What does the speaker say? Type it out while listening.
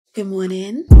Good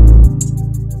morning.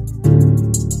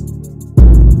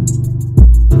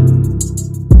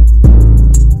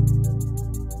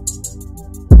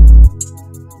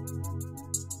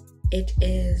 It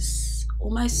is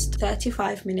almost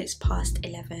 35 minutes past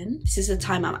 11. This is the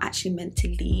time I'm actually meant to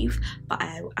leave, but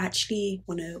I actually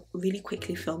want to really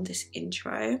quickly film this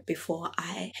intro before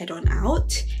I head on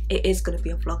out. It is going to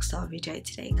be a vlog style video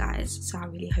today, guys, so I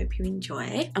really hope you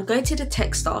enjoy. I'm going to the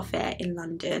Textile Fair in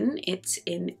London. It's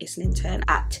in Islington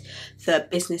at the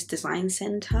Business Design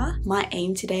Centre. My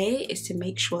aim today is to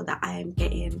make sure that I am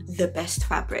getting the best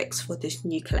fabrics for this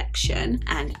new collection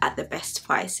and at the best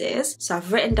prices. So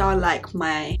I've written down like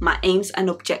my aims and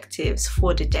objectives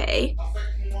for the day.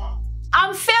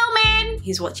 I'm filming!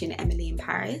 He's watching Emily in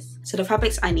Paris. So the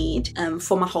fabrics I need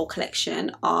for my whole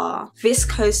collection are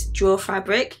viscose dual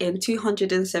fabric in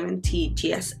 270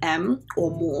 GSM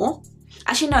or more.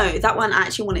 Actually no, that one I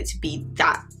actually want it to be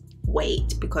that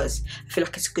weight because I feel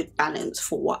like it's a good balance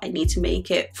for what I need to make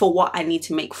it, for what I need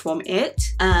to make from it.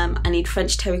 I need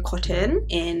French terry cotton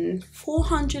in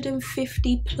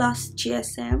 450 plus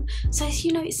GSM. So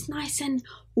you know, it's nice and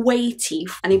weighty.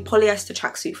 I need polyester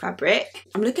tracksuit fabric.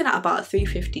 I'm looking at about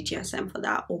 350 GSM for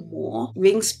that or more.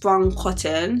 Ring sprung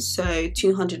cotton, so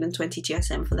 220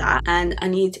 GSM for that. And I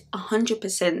need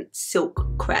 100%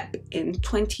 silk crepe in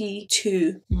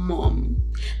 22 mom.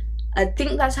 I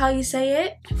think that's how you say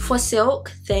it. For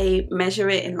silk, they measure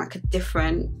it in like a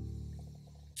different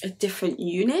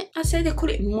unit. I say they call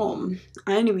it mom.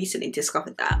 I only recently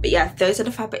discovered that. But yeah, those are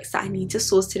the fabrics that I need to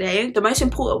source today. The most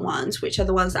important ones, which are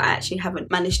the ones that I actually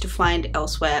haven't managed to find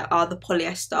elsewhere, are the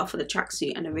polyester for the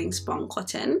tracksuit and the ring spun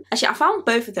cotton. Actually, I found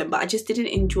both of them, but I just didn't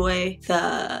enjoy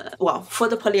the, well, for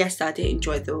the polyester, I didn't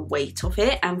enjoy the weight of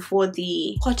it. And for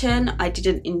the cotton, I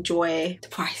didn't enjoy the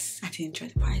price. I didn't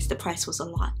enjoy the price. The price was a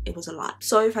lot. It was a lot.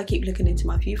 So if I keep looking into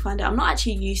my viewfinder, I'm not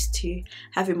actually used to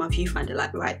having my viewfinder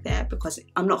like right there because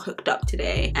I'm not hooked up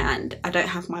today and I don't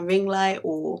have my ring light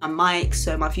or a mic,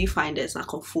 so my viewfinder is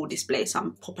like on full display, so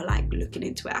I'm proper like looking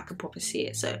into it. I can proper see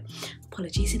it, so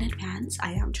apologies in advance.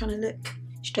 I am trying to look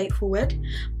straightforward,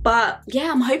 but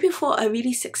yeah, I'm hoping for a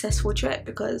really successful trip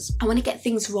because I want to get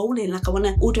things rolling. Like I want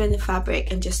to order in the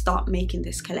fabric and just start making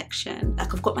this collection.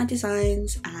 Like I've got my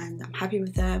designs and I'm happy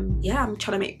with them. Yeah, I'm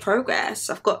trying to make progress.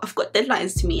 I've got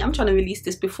deadlines to meet. I'm trying to release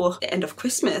this before the end of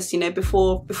Christmas, you know,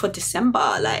 before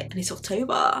December, like, and it's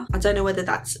October. I don't know whether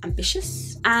that's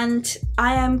ambitious. And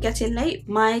I am getting late.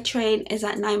 My train is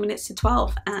at 9 minutes to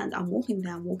 12 and I'm walking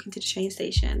there. I'm walking to the train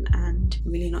station and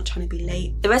I'm really not trying to be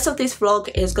late. The rest of this vlog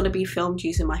is going to be filmed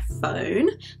using my phone,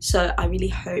 so I really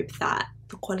hope that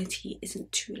the quality isn't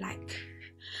too like,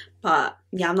 but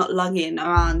yeah, I'm not lugging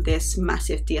around this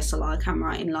massive DSLR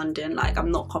camera in London. Like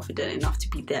I'm not confident enough to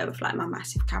be there with like my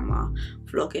massive camera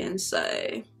vlogging, so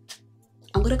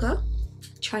I'm gonna go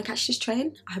try and catch this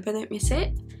train. I hope I don't miss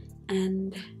it,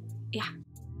 and yeah.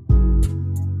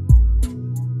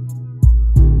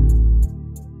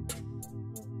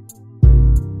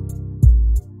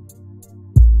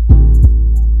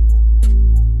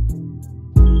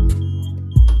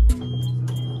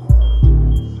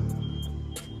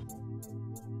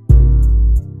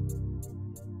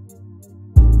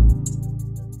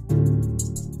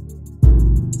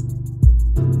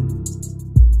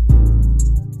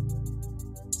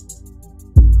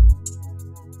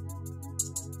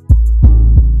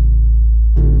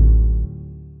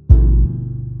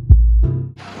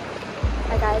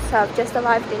 So I've just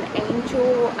arrived in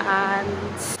Angel,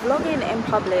 and vlogging in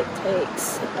public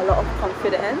takes a lot of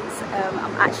confidence.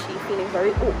 I'm actually feeling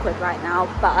very awkward right now,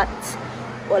 but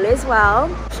all is well.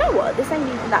 You know what, this ain't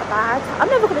even that bad. I'm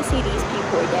never going to see these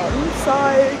people again, so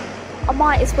I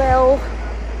might as well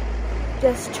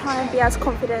just try and be as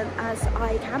confident as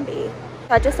I can be.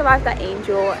 So I just arrived at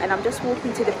Angel and I'm just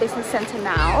walking to the business centre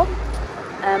now.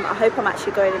 I hope I'm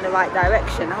actually going in the right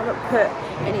direction. I haven't put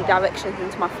any directions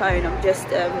into my phone. I'm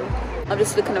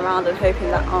just looking around and hoping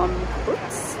that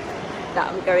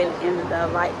I'm going in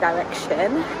the right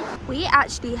direction. We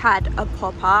actually had a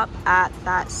pop-up at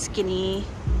that Skinny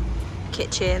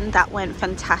kitchen that went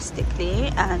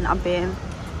fantastically, and I'm being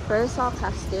very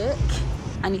sarcastic.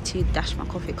 I need to dash my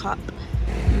coffee cup.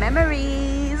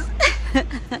 Memories.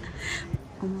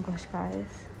 Oh my gosh, guys.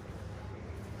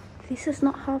 This is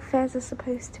not how fairs are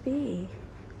supposed to be.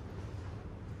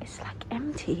 It's like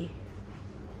empty.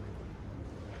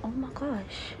 Oh my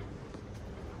gosh.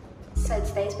 So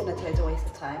today's been a total waste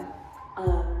of time.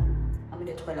 I'm in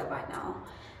the toilet right now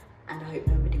and I hope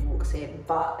nobody walks in.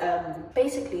 But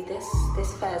basically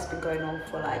this fair's been going on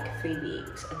for like 3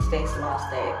 weeks and today's the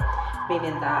last day,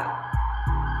 meaning that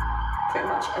pretty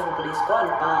much everybody's gone,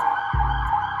 but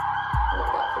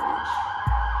look that for me.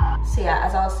 So yeah,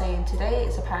 as I was saying, today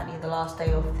is apparently the last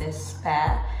day of this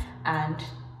fair, and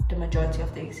the majority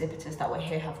of the exhibitors that were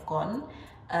here have gone.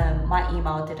 My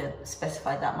email didn't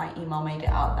specify that. My email made it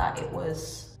out that it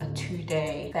was a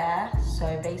 2-day fair.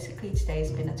 So basically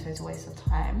today's been a total waste of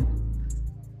time.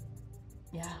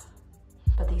 Yeah,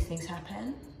 but these things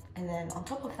happen. And then on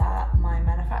top of that, my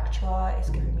manufacturer is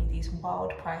giving me these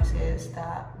wild prices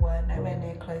that were nowhere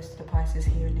near close to the prices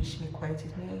he initially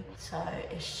quoted me. So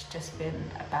it's just been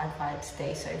a bad vibes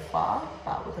day so far,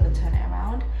 but we're gonna turn it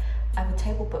around. I have a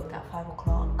table booked at 5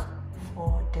 o'clock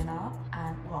for dinner,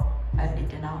 and well, early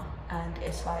dinner, and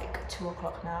it's like 2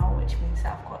 o'clock now, which means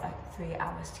that I've got like 3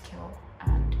 hours to kill,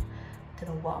 and I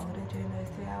don't know what I'm gonna do in those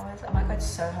 3 hours. I might go to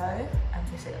Soho and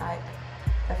visit like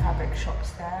the fabric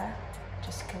shops there,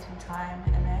 just to kill some time,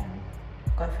 and then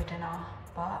go for dinner.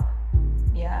 But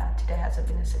yeah, today hasn't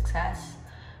been a success.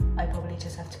 I probably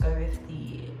just have to go with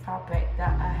the fabric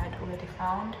that I had already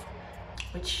found,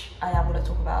 which I am going to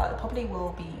talk about. It probably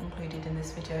will be included in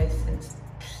this video since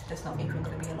there's not even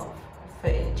going to be a lot of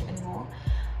footage anymore.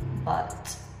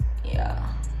 But yeah,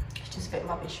 it's just a bit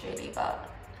rubbish really, but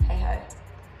hey ho,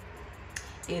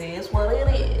 it is what it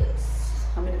is.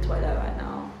 I'm in the toilet right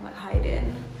now, like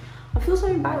hiding. I feel so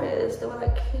embarrassed. They were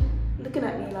like looking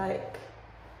at me like,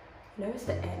 you know, it's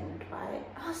the end, right?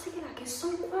 I was thinking like, it's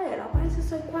so quiet, like why is it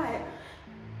so quiet?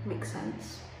 Makes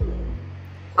sense.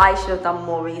 I should have done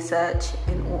more research.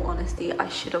 In all honesty, I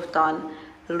should have done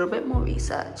a little bit more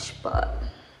research, but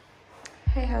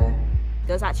hey ho.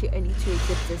 There's actually only 2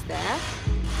 exhibitors there,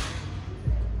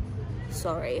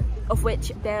 sorry, of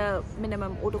which their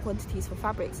minimum order quantities for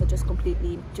fabrics are just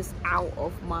completely just out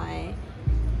of my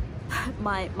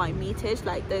meterage.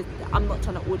 Like I'm not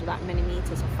trying to order that many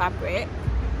meters of fabric,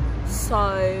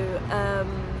 so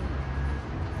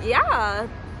yeah,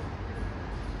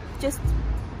 just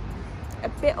a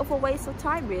bit of a waste of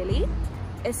time really.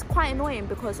 It's quite annoying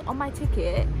because on my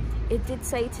ticket it did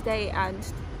say today and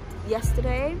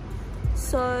yesterday,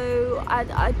 so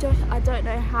I don't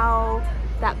know how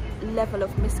that level of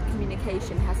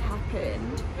miscommunication has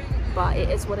happened, but it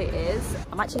is what it is.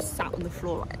 I'm actually sat on the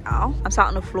floor right now. I'm sat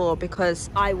on the floor because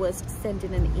I was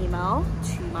sending an email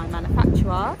to my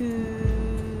manufacturer,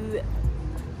 who,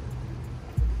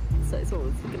 so it's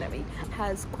always looking at me,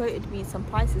 has quoted me some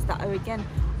prices that are again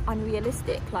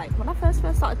unrealistic. Like when I first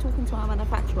started talking to my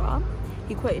manufacturer,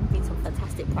 he quoted me some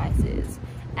fantastic prices,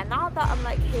 and now that I'm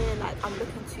like here, like I'm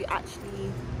looking to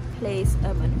actually place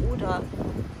an order,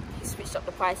 he switched up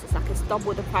the prices. Like it's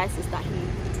double the prices that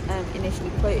he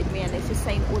initially quoted me, and it's just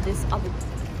saying all this other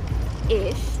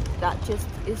ish that just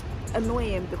is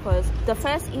annoying, because the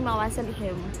first email I sent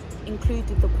him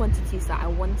included the quantities that I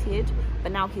wanted,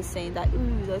 but now he's saying that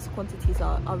ooh, those quantities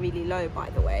are really low, by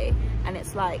the way. And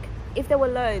it's like, if they were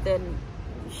low, then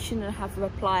you shouldn't have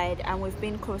replied, and we've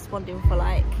been corresponding for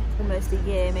like almost a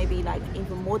year, maybe like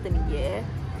even more than a year,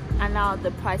 and now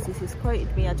the prices he's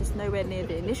quoted me are just nowhere near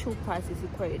the initial prices he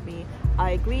quoted me.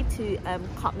 I agreed to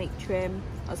cut, make, trim.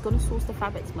 I was going to source the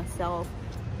fabrics myself.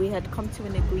 We had come to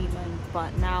an agreement,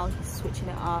 but now he's switching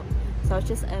it up. So I was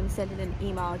just sending an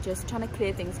email, just trying to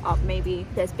clear things up. Maybe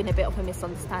there's been a bit of a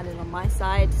misunderstanding on my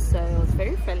side, so I was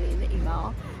very friendly in the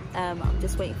email. I'm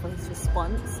just waiting for his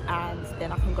response, and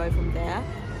then I can go from there.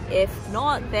 If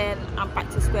not, then I'm back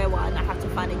to square one. I have to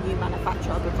find a new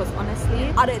manufacturer, because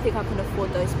honestly, I don't think I can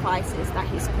afford those prices that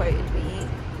he's quoted me.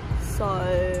 So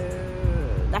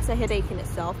that's a headache in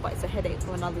itself, but it's a headache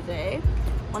for another day.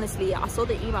 Honestly, I saw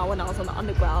the email when I was on the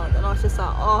underground, and I was just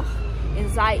like, oh,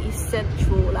 anxiety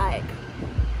central, like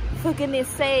for goodness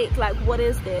sake, like what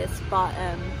is this? But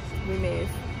we move.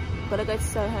 Gotta go to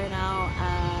Soho now,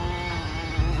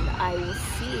 and I will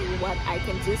see what I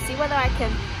can do, see whether I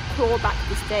can claw back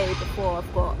this day before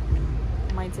I've got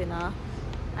my dinner,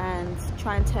 and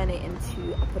try and turn it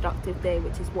into a productive day,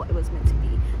 which is what it was meant to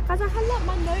be. Guys, I had like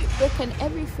my notebook and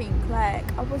everything, like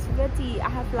I was ready. I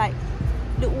have like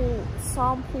little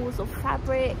samples of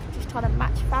fabric, just trying to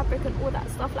match fabric and all that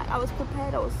stuff. Like I was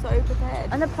prepared, I was so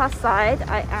prepared. On the plus side,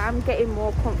 I am getting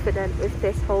more confident with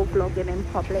this whole vlogging in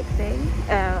public thing.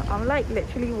 I'm like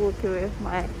literally walking with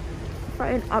my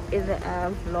phone up in the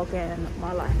air, vlogging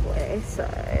my life away, so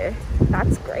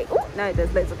that's great. Oh no,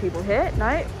 there's loads of people here.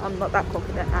 No, I'm not that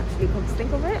confident actually, come to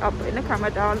think of it. I'm putting the camera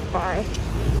down. Bye.